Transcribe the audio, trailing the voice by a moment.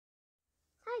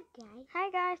guys. Hi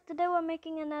guys, today we're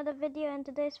making another video and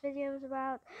today's video is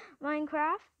about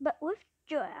Minecraft but with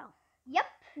Joel. Yep.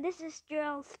 This is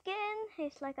Joel's skin.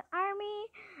 He's like an army.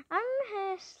 I'm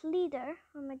his leader.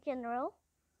 I'm a general.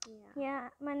 Yeah,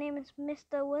 my name is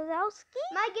Mr. Wazowski.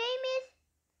 My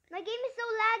game is so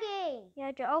laggy.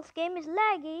 Yeah, Joel's game is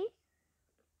laggy.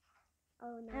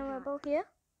 Oh no. And we're both here.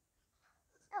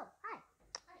 Oh, hi.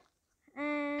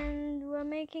 And we're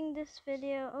making this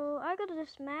video. Oh, I got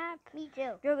this map. Me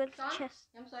too. Joel got the chest.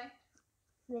 I'm sorry.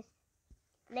 With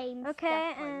lame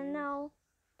Okay, stuff for and you. now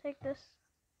take this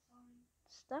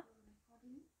stuff.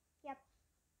 Yep.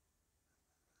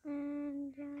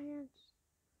 And yeah,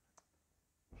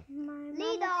 my Lead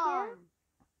mom is on.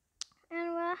 here.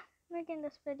 And we're making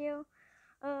this video.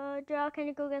 Joel, can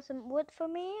you go get some wood for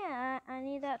me? I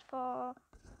need that for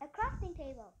A crafting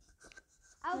table.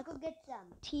 I'll go get some.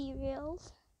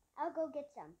 materials. I'll go get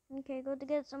some. Okay, go to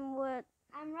get some wood.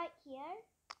 I'm right here.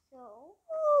 So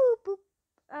Ooh, boop.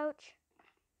 Ouch.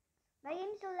 my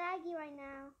game's so laggy right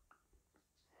now.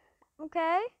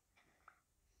 Okay.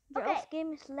 Joel's Okay.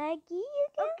 game is laggy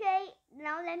again. Okay,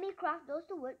 now let me craft those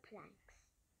two wood planks.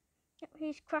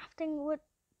 He's crafting wood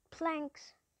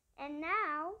planks. And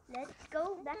now let's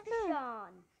go back to Sean.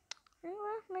 And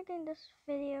we're making this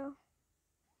video.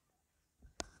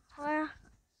 Well,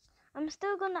 I'm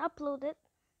still gonna upload it.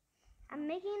 I'm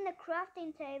making the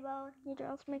crafting table.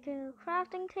 Joel's making a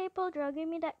crafting table. Joel, give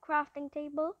me that crafting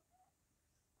table.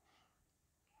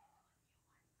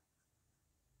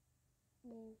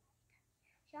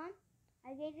 Sean,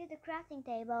 I gave you the crafting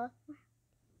table.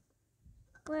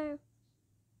 Where?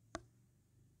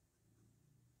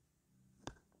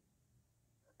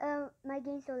 My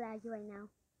game's so laggy right now.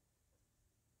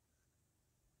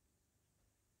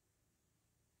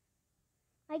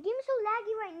 My game's so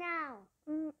laggy right now.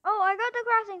 Oh, I got the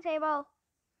crafting table.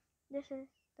 This is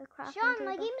the crafting Sean, table.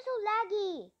 my game's so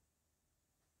laggy.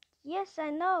 Yes, I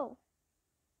know.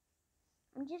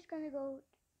 I'm just gonna go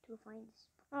to find this.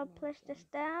 I'll place this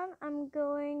down. I'm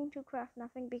going to craft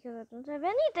nothing because I don't have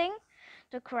anything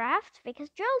to craft because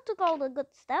Joel took all the good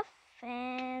stuff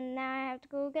and now I have to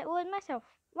go get wood myself.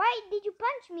 Why did you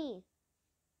punch me?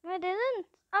 I didn't.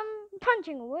 I'm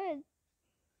punching wood.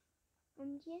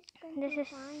 I'm just going This to is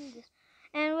find this.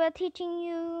 and we're teaching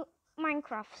you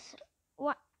Minecraft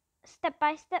step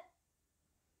by step.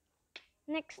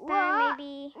 Next time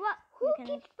maybe What? you Who can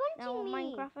keeps know punching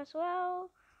me? Minecraft as well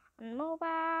on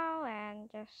mobile and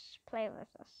just play with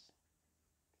us.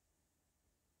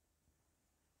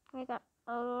 We got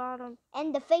a lot of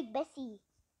And the fake Bessie.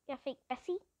 fake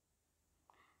Bessie.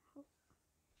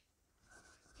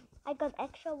 I got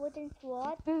extra wooden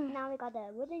sword. Now I got a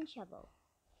wooden shovel.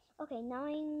 Okay, now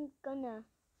I'm gonna.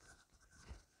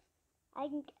 I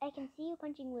can see you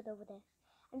punching wood over there.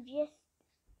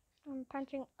 I'm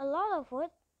punching a lot of wood.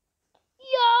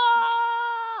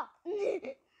 Yeah!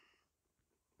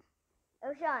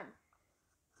 Oh, Sean.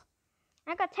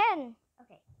 I got 10.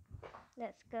 Okay.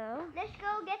 Let's go. Let's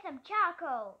go get some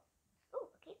charcoal. Oh,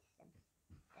 okay.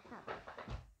 That's not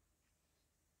bad.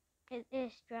 It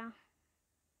is drown.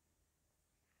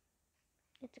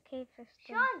 It's a cave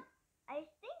system. Sean, I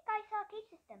think I saw a cave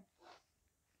system.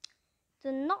 Do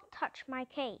not touch my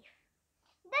cave.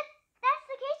 That's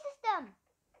the cave system.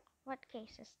 What cave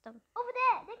system? Over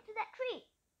there, next to that tree.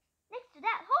 Next to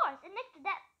that horse and next to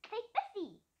that fake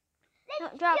Bessie. No,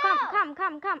 Let's Joel, go. come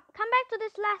back to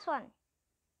this last one.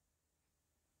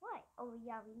 What? Oh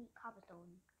yeah, we need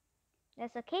cobblestone.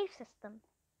 There's a cave system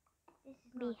This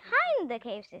is not behind the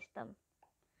cave system.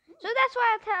 So that's why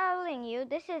I'm telling you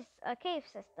this is a cave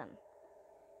system.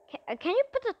 Can you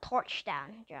put a torch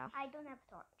down, Joel? I don't have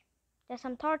a torch. There's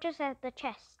some torches at the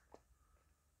chest.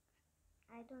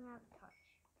 I don't have a torch.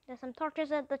 There's some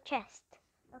torches at the chest.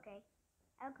 Okay,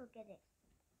 I'll go get it.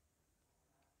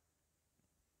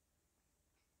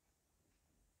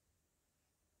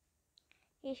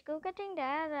 He's go getting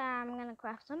that. I'm gonna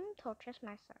craft some torches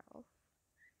myself.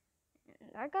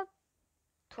 And I got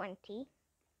 20.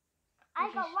 I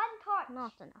Which got is one torch.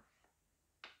 Not enough.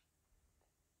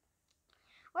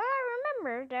 Well, I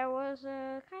remember there was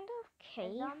a kind of A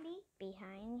cave zombie.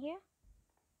 behind here.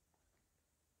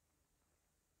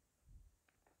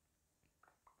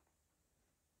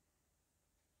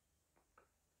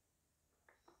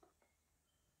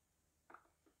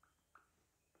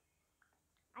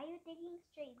 Are you digging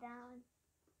straight down?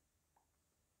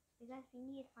 Because we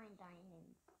need to find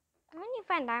diamonds. When you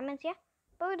find diamonds, yeah.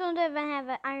 But we don't even have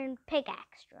an iron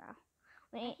pickaxe, Joel.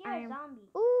 We I need hear a iron. zombie.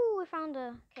 Ooh, we found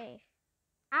a cave.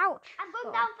 Ouch. I'm going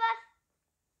Skull. down first.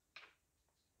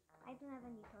 I don't have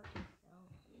any torches, so.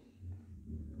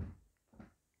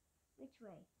 Which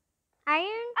way? Iron?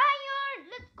 Iron!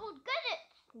 Let's go get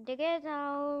it! Dig it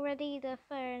already, the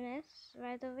furnace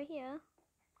right over here.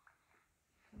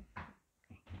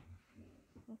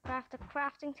 And craft a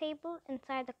crafting table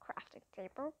inside the crafting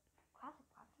table. Craft a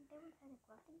crafting table inside a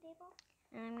crafting table?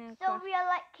 And I'm gonna So craft. we are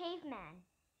like cavemen.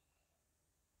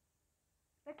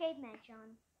 We're cavemen,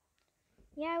 Sean.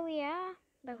 Yeah, we are,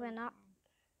 but we're not.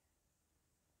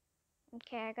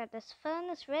 Okay, I got this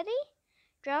furnace ready.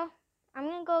 Joe, I'm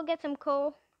gonna go get some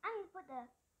coal. I'm gonna put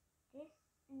this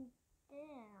in there,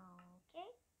 okay?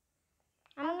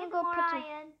 I'm I'll gonna get go more put some.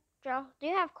 iron. Joe, do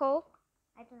you have coal?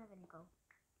 I don't have any coal.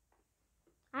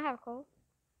 I have coal.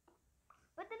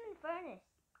 Put them in the furnace.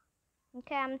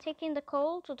 Okay, I'm taking the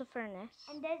coal to the furnace.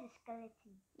 And there's a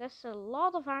skeleton. There's a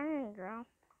lot of iron, Joe.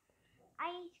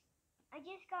 I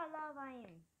just got a lot of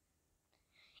iron.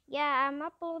 Yeah, I'm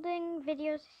uploading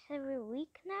videos every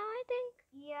week now, I think.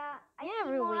 Yeah, I Yeah, see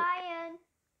every more week. iron.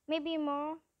 Maybe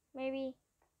more. Maybe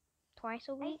twice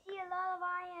a I week. see a lot of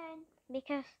iron.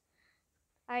 Because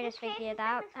I This just cave figured system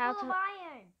out is how full to of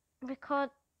iron. record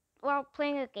while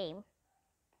playing a game.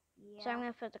 Yeah. So I'm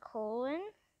gonna put the coal in.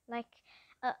 Like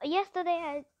yesterday,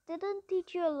 I didn't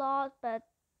teach you a lot, but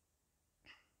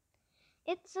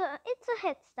it's a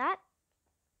head start.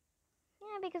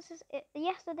 Yeah, because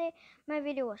yesterday my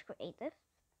video was creative,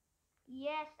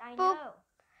 Yes, I Boop. know.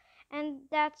 and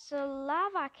that's a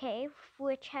lava cave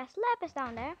which has lapis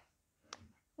down there.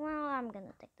 Well, I'm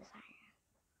gonna take this iron.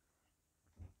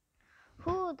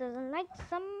 Who doesn't like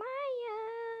some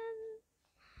iron?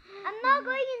 I'm not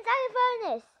going inside the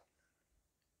furnace.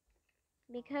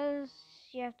 Because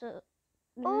you have to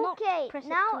Okay, not press it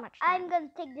now too much I'm time. gonna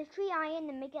take the 3 iron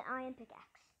and make an iron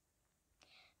pickaxe.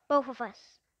 Both of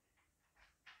us.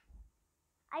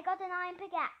 I got an iron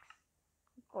pickaxe.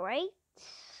 Great.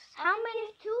 How many?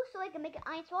 Use 2 so I can make an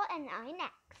iron sword and an iron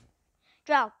axe.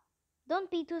 Joe, don't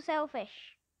be too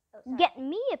selfish. Oh, sorry. Get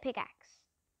me a pickaxe.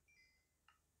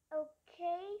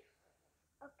 Okay.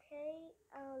 Okay.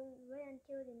 I'll wait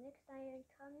until the next iron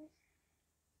comes.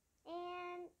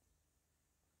 And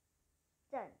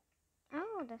done.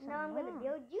 Oh, that's Now I'm gonna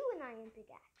build you an iron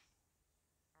pickaxe.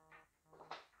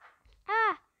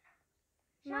 Ah,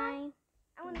 Sean, my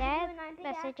I'm gonna dad give you an iron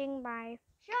pickaxe. messaging by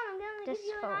Sean, I'm gonna this give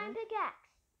you phone. an iron pickaxe.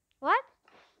 What?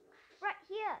 Right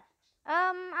here.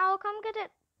 I'll come get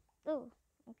it. Oh,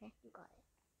 okay. You got it.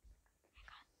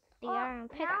 The iron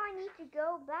pickaxe. Now I need to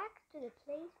go back to the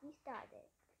place we started.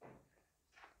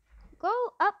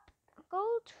 Go up.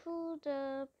 Go to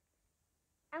the.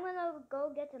 I'm gonna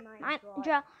go get some iron sword.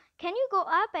 Joe, can you go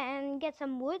up and get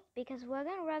some wood because we're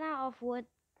gonna run out of wood.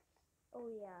 Oh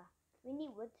yeah, we need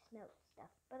wood to smelt stuff,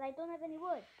 but I don't have any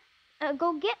wood.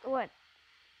 Go get wood.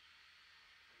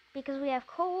 Because we have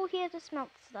coal here to smelt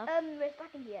stuff. We're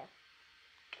stuck in here.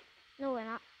 No, we're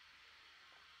not.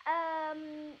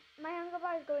 My hunger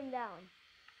bar is going down.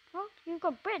 Oh, you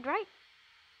got bread, right?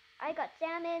 I got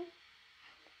salmon,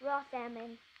 raw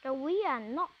salmon. So we are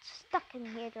not stuck in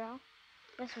here, Joe.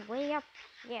 That's way up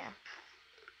here.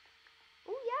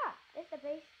 Oh yeah, that's the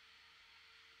place.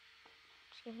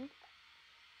 Excuse me.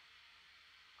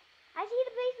 I see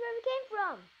the place where we came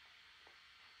from.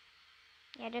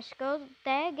 Yeah, just go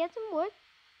there, get some wood.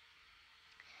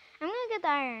 I'm gonna get the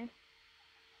iron.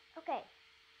 Okay.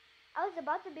 I was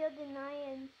about to build an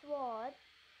iron sword,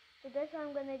 so that's why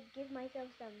I'm gonna give myself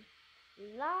some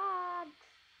logs.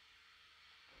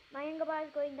 My hunger bar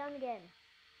is going down again.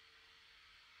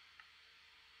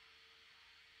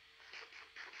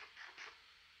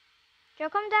 Joe,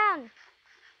 come down.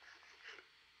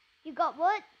 You got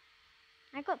wood?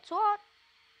 I got sword.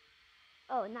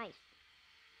 Oh, nice.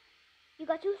 You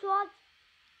got 2 swords?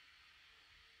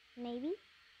 Maybe.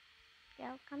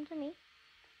 Joe, come to me.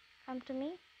 Come to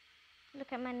me.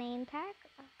 Look at my name tag.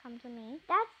 Come to me.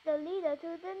 That's the leader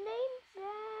to the name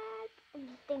tag. And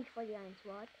thanks for the iron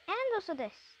sword. And also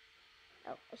this.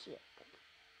 Oh, I see it.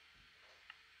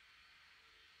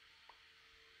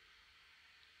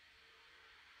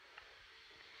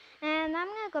 And I'm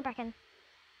gonna go back in.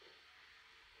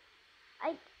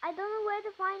 I don't know where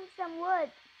to find some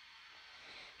wood.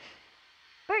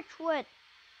 Birch wood.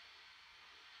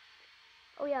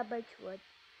 Oh yeah, birch wood.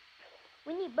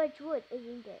 We need birch wood,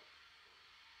 isn't it?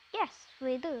 Yes,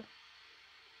 we do.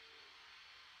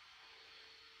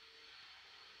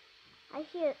 I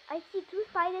see 2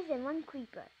 spiders and 1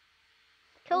 creeper.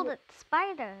 Kill the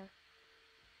spider.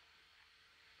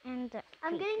 And the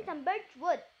I'm creeper. getting some birch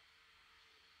wood.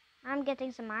 I'm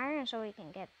getting some iron so we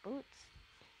can get boots.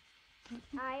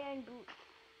 Iron boots.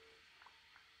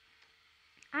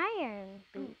 Iron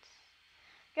boots.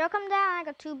 Joe, come down. I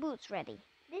got 2 boots ready.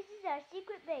 This is our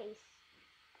secret base.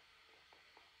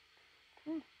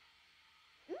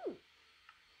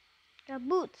 The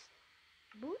boots.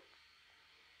 Boots?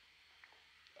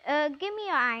 Give me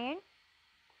your iron.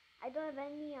 I don't have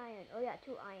any iron. Oh yeah,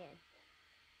 2 iron.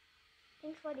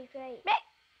 Thanks for the trade. Bleh.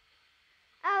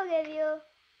 I'll give you.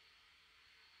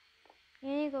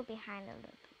 You need to go behind a little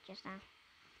bit just now.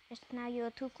 Just now you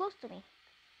were too close to me.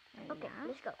 And Okay, now,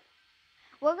 let's go.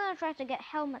 we're gonna try to get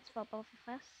helmets for both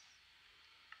of us.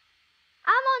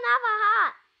 I'm on half a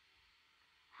heart.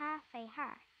 Half a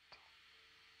heart.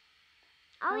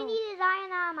 All we Oh. need is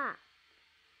iron armor.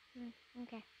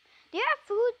 Okay. Do you have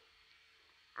food?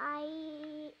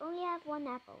 I only have 1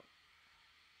 apple.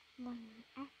 1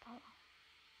 apple.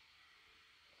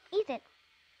 Eat it.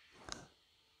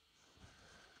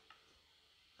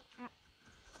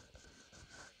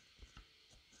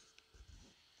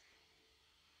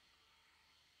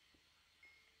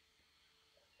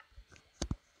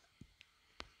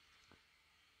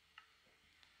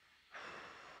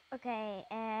 Okay,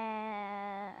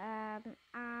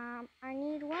 I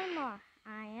need 1 more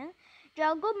iron.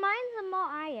 Joe, go mine some more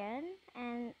iron,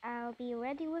 and I'll be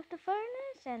ready with the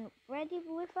furnace and ready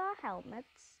with our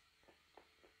helmets.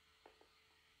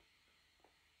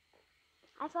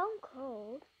 I found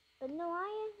coal, but no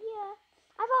iron here.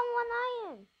 I found 1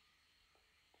 iron.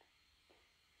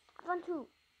 I found 2.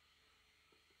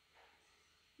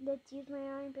 Let's use my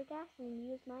iron pickaxe and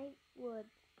use my wood.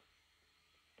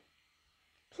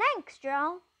 Planks,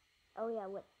 Joe. Oh yeah,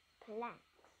 with planks.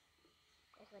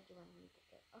 That's what you want me to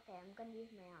do. Okay, I'm gonna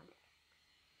use my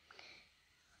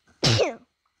iron.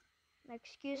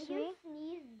 Excuse Did you me?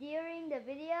 sneeze during the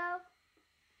video?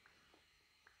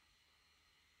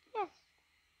 Yes.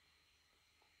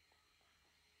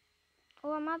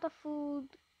 Oh, I'm out of food.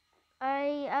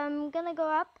 I am gonna go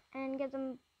up and get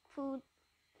some food.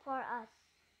 For us.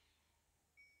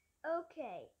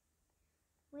 Okay.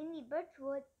 We need birch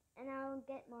wood, and I'll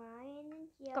get more iron in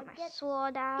here. Got my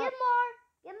sword out. Get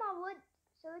more wood,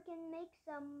 so we can make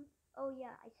some. Oh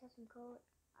yeah, I saw some coal.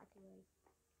 Artillery.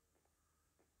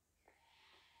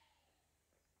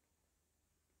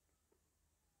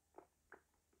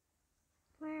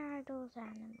 Where are those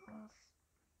animals?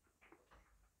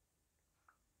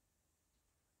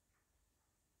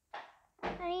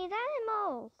 I need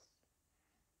animals.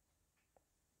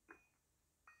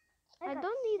 I got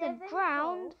don't need 7 the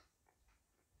ground. coal.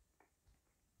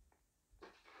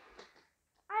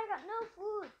 I got no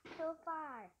food so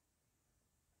far.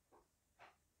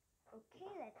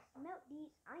 Okay, let's melt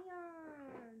these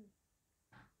iron.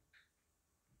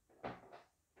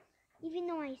 Even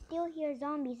though I still hear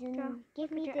zombies and Joe,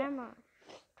 give look me at the your ammo.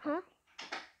 Huh?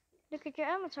 Look at your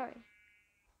inventory.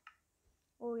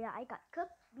 Oh yeah, I got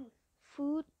cooked beef.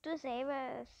 Food to save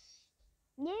us.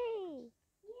 Yay!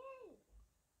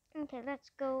 Yay! Okay,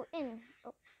 let's go in.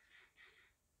 Oh.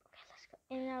 Okay, let's go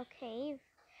in our cave.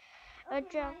 Okay,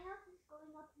 Joe, my health is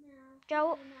going up now.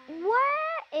 Joe, And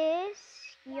where is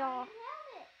I your...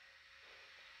 helmet.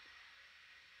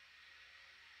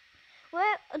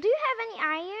 Where, do you have any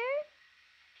iron?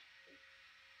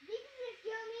 Did you just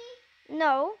kill me?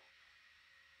 No.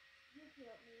 You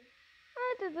killed me.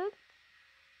 I didn't.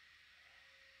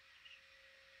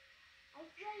 I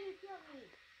swear you killed me.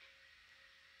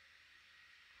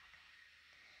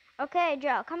 Okay,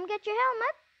 Joe, come get your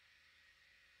helmet.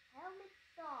 Helmet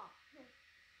off.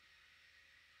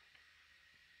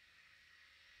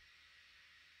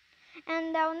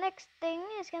 And our next thing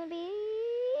is gonna be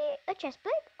a chest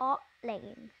plate or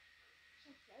leggings.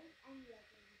 Chest and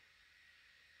leggings.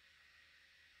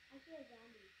 I hear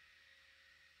zombies.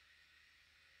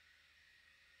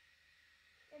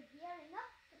 They're gearing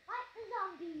up to fight the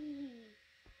zombies.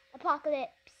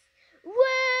 Apocalypse.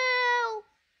 Whoa!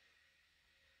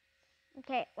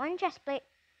 Okay, 1 chest plate.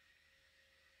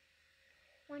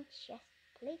 1 chest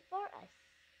plate for us.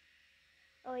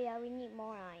 Oh yeah, we need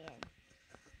more iron.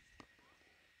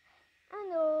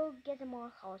 And I'll get some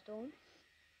more cobblestone.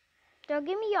 Joe,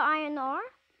 give me your iron ore.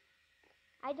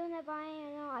 I don't have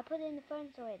iron ore. I put it in the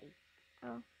furnace already.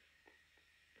 Oh.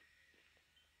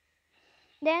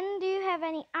 Then, do you have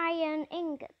any iron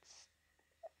ingots?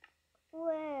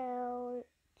 Well,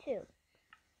 2.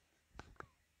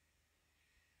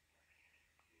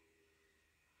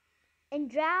 And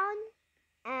drown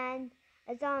and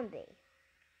a zombie.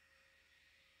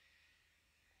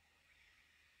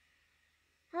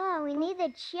 Oh, we need a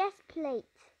chest plate.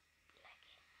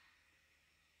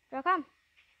 Joe, come.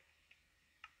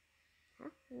 Huh?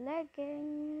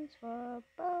 Leggings for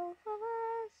both of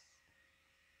us.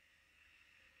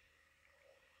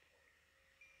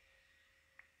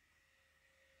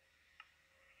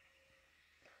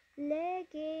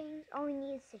 Leggings. All we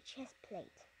need is a chest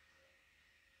plate.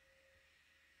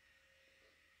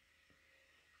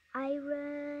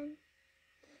 Iron.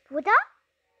 What?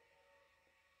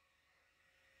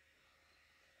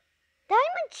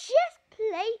 Diamond chest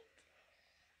plate.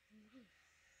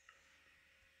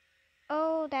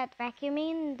 Oh, that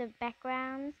vacuuming in the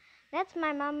background. That's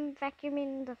my mom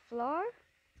vacuuming the floor.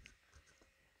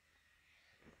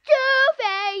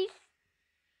 Two-Face.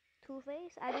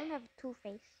 Two-Face? I don't have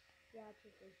Two-Face. Yeah,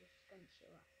 Two-Face is gonna show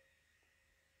up.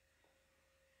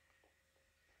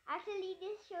 Actually,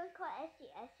 this show is called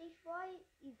STSHboy.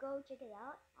 You go check it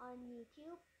out on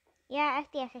YouTube. Yeah,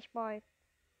 STSHboy.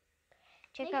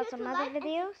 Check out some other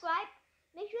videos.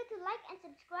 Make sure to like and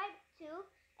subscribe to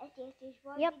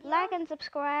STSHboy. Yep, videos, like and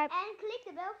subscribe. and click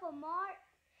the bell for more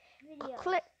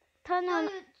videos. Turn on.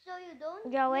 So you don't.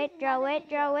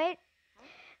 Wait.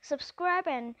 Subscribe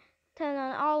and turn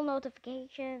on all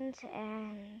notifications,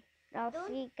 and I'll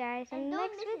see you guys in the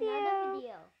next video.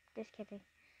 Just kidding.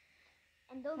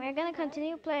 And don't We're gonna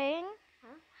continue playing.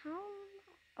 Huh? How?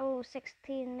 Oh,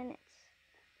 16 minutes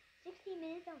 16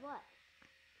 minutes of what?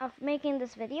 of making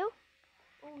this video.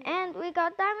 Oh, And we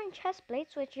got diamond chest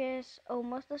plates, which is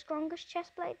almost the strongest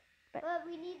chest plate. but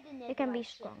we need the netherite. It can be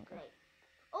stronger. Plate.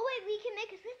 Oh wait, we can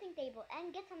make a smithing table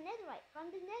and get some netherite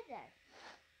from the nether.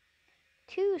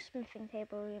 2 smithing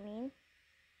table, you mean?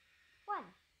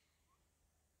 1.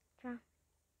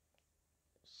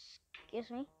 Excuse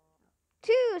me.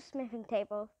 2 smithing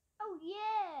table. Oh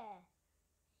yeah.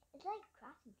 It's like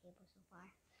crafting table so far.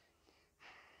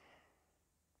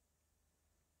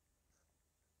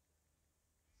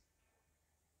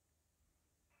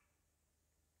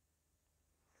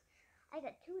 I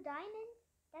got 2 diamonds.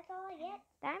 That's all I get.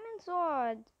 Diamond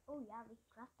sword. Oh yeah, we can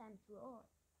craft diamond sword.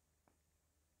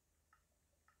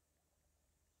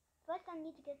 First I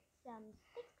need to get some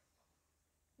sticks.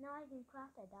 Now I can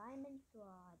craft a diamond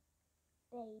sword.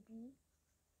 Baby.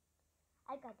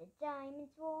 I got the diamond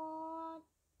sword.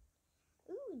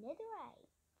 Ooh, netherite.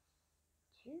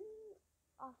 2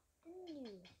 often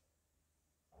used.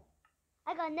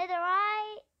 I got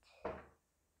netherite.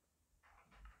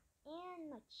 And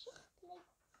my chest plate.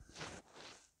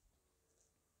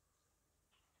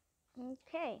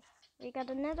 Okay, we got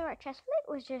a netherite chest plate,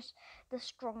 which is the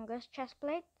strongest chest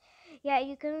plate. Yeah,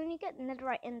 you can only get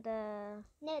netherite in the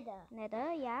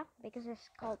nether, yeah, because it's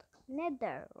called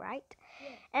nether, right?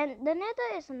 Yes. And the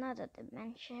nether is another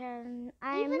dimension.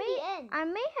 I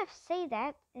may have said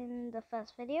that in the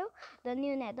first video, the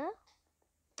new nether.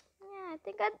 Yeah, I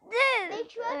think I did. Make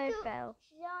sure I to, fell.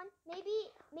 Sean,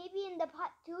 maybe in the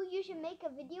part 2 you should make a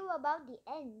video about the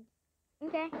end.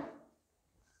 Okay.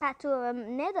 Part 2 of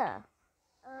nether.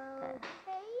 Okay.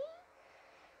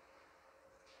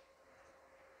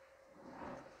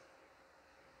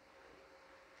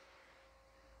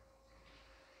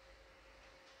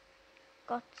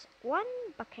 Got 1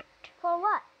 bucket. For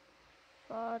what?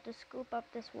 To scoop up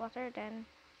this water, then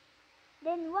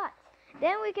what?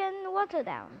 Then we can water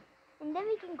down. And then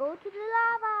we can go to the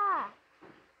lava.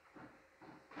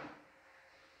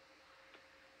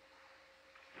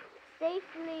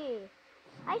 Safely.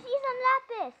 I see some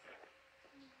lapis.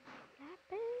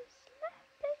 Lapis.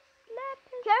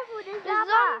 Careful, there's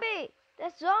lava.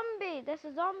 There's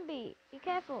a zombie. Be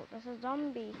careful. There's a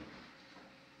zombie.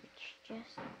 Which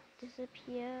just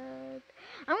disappeared.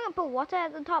 I'm gonna put water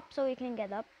at the top so we can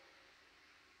get up.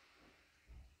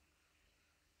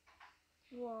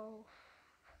 Whoa.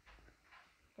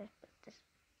 Just put this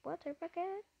water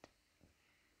bucket.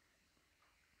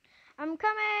 I'm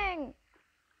coming.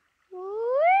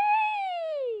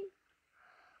 Whee!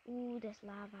 Ooh, there's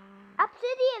lava.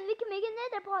 Obsidian, we can make a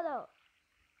nether portal.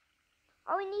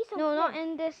 Oh, we need some No, flint.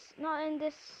 not in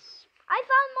this. I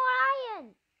found more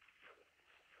iron.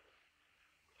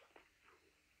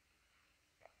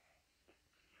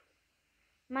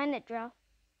 Mine it, Drill.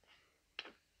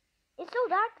 It's so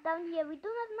dark down here. We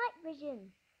don't have night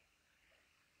vision.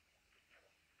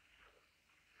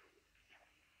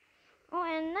 Oh,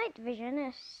 and night vision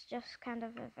is just kind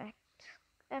of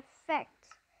effect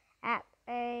at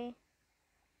a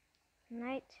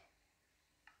night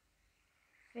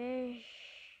vision.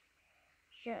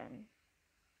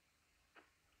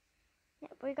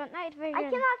 Yep, we got night vision. I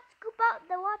cannot scoop out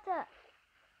the water.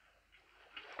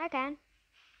 I can.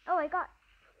 Oh, I got.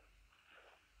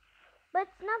 But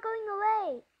it's not going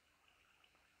away.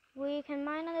 We can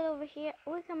mine it over here.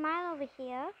 We can mine over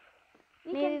here.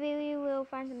 Maybe we will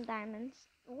find some diamonds.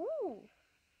 Ooh.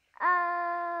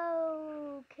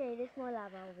 Okay, there's more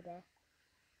lava over there.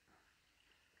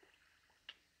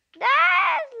 There's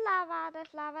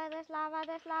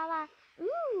lava.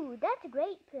 Ooh, that's a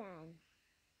great plan.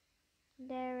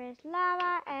 There is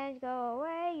lava, and go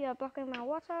away. You're blocking my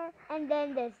water. And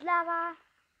then there's lava.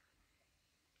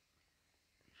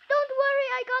 Don't worry,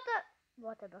 I got a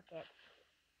water bucket.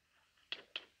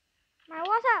 My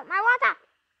water! My water!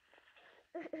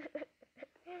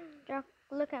 Joe,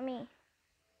 look at me.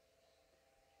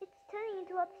 It's turning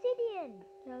into obsidian.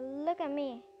 Joe, look at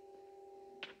me.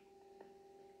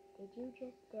 Did you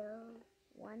just deal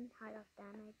 1 heart of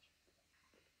damage?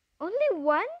 Only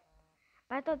one?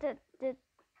 But I thought that did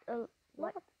a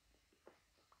What? lot.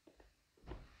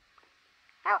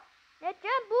 Ow! Let's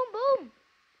jump! Boom, boom!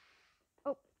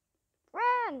 Oh,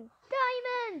 run!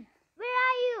 Diamonds! Where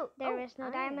are you? There Oh, is no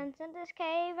iron. diamonds in this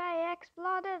cave. I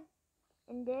exploded.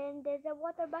 And then there's a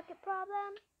water bucket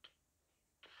problem.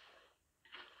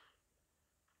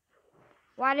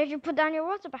 Why did you put down your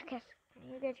water bucket? Can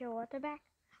you get your water back?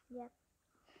 Yep.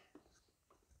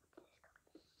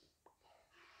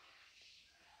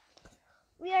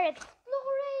 We are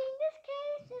exploring this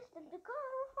cave system to go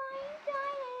find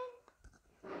diamonds.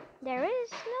 There is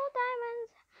no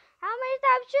diamonds. How many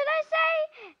times should I say?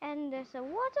 And there's a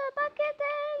water bucket,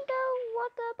 and the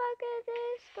water bucket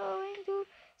is going to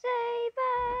save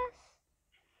us.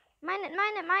 Mine it,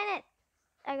 mine it, mine it.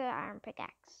 I got an iron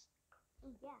pickaxe.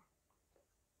 Oh, yeah.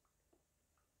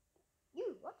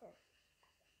 You, water.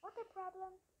 Water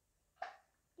problem.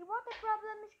 The water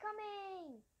problem is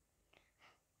coming.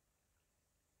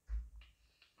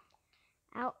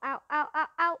 Ow, ow, ow, ow,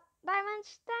 ow.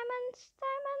 Diamonds, diamonds,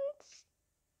 diamonds.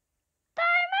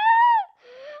 Diamonds!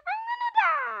 I'm gonna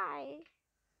die.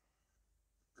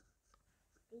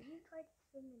 Did you try to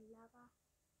swim in lava?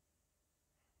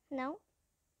 No.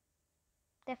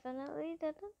 Definitely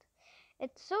didn't.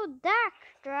 It's so dark,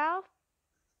 Drow.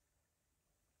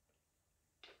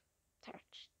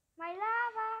 Touch. My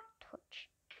lava. Touch.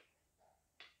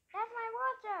 That's my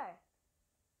water.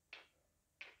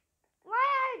 Why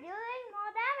are you doing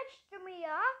more damage to me,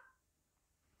 huh?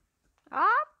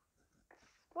 Ah!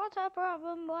 Water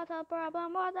problem, water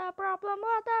problem, water problem,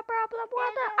 water problem,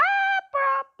 water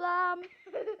problem.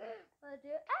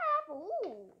 Water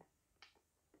apple.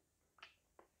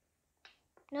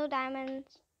 No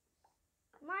diamonds.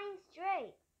 Mine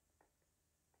straight.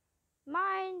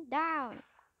 Mine down.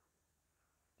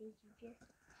 Did you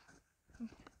just?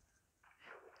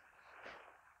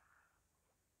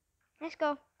 Let's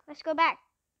go. Let's go back.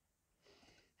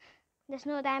 There's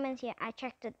no diamonds here. I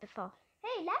checked it before.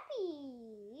 Hey,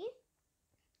 lapis.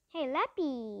 Hey,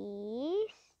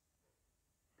 lapis.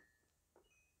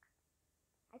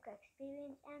 I got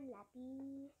experience and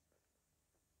lapis.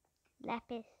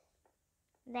 Lapis.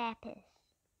 Lapis.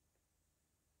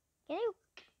 Can you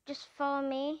just follow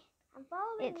me? I'm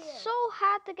following It's you. so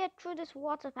hard to get through this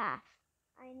water path.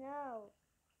 I know.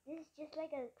 This is just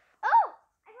like a. Oh!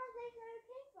 I found place where it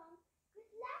came from. With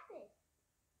lapis.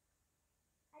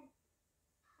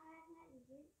 I have not used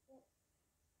it, but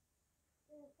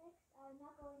the effects are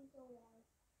not going so well.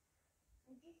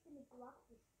 I'm just gonna block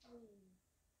the stream.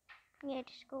 Yeah,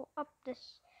 just go up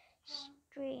this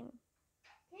stream.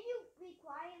 Can you be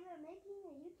quiet? We're making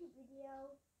a YouTube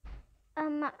video.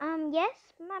 Yes,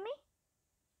 mommy.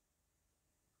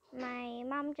 My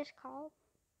mom just called.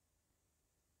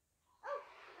 Oh,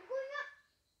 I'm going up.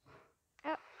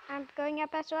 Oh, I'm going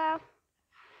up as well.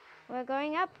 We're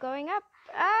going up, going up.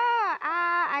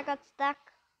 I got stuck.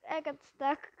 I got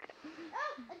stuck.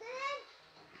 Oh, and then.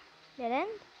 Dead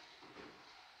end?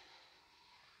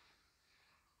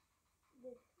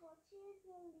 The torches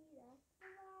will lead us to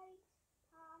the right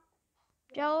path.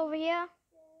 Joel over here.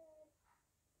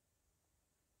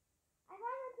 I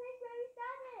found the place where we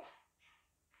started.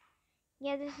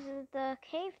 Yeah, this is the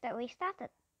cave that we started.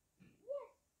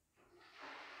 Yes.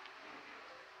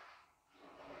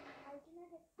 I cannot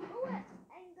get. Oh,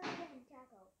 I'm gonna get some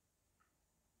charcoal.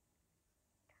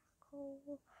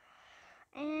 Cool.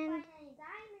 And Find any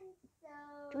diamonds,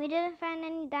 so. we didn't find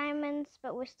any diamonds,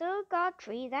 but we still got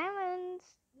 3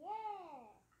 diamonds. Yeah.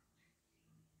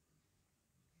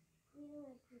 We do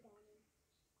have 2 diamonds.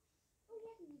 Oh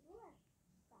yes, we do have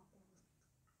 5 diamonds.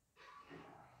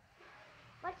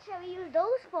 What shall we use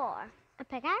those for? A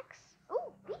pickaxe?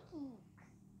 Oh, pickaxe.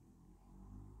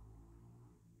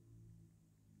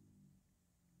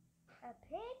 A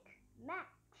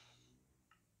pickaxe.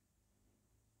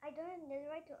 I don't have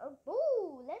netherite to.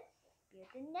 Oh, let's build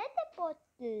a nether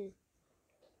portal.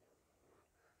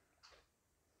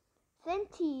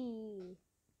 Senti.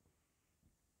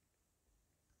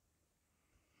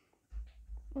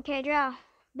 Okay, Joel,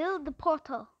 build the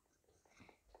portal.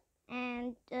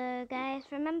 And guys,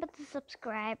 remember to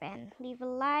subscribe and leave a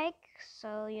like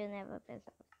so you never miss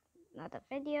another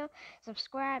video.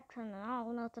 Subscribe, turn on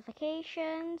all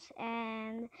notifications,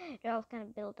 and Joel's gonna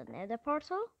build a nether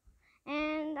portal.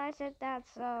 And I said that,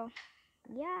 so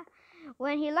Yeah,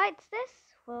 when he lights this,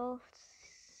 we'll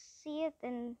see it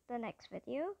in the next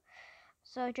video.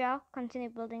 So Joe, continue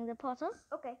building the portal.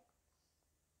 Okay.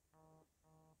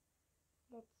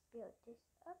 Let's build this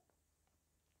up.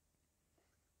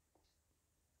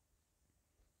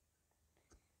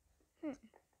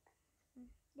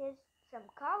 There's some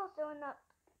cobblestone up.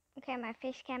 Okay, my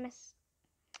face cam is.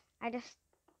 I just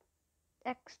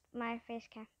X'd my face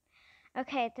cam.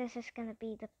 Okay, this is gonna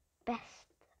be the best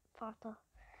portal.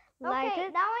 Light Okay,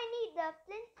 it. now I need the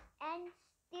flint and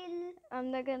steel.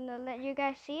 I'm not gonna let you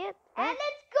guys see it. And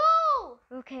let's go!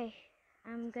 Okay,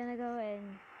 I'm gonna go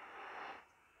in.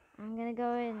 I'm gonna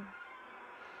go in.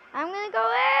 I'm gonna go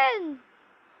in!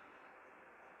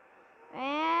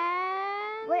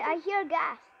 And... Wait, I hear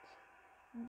gas.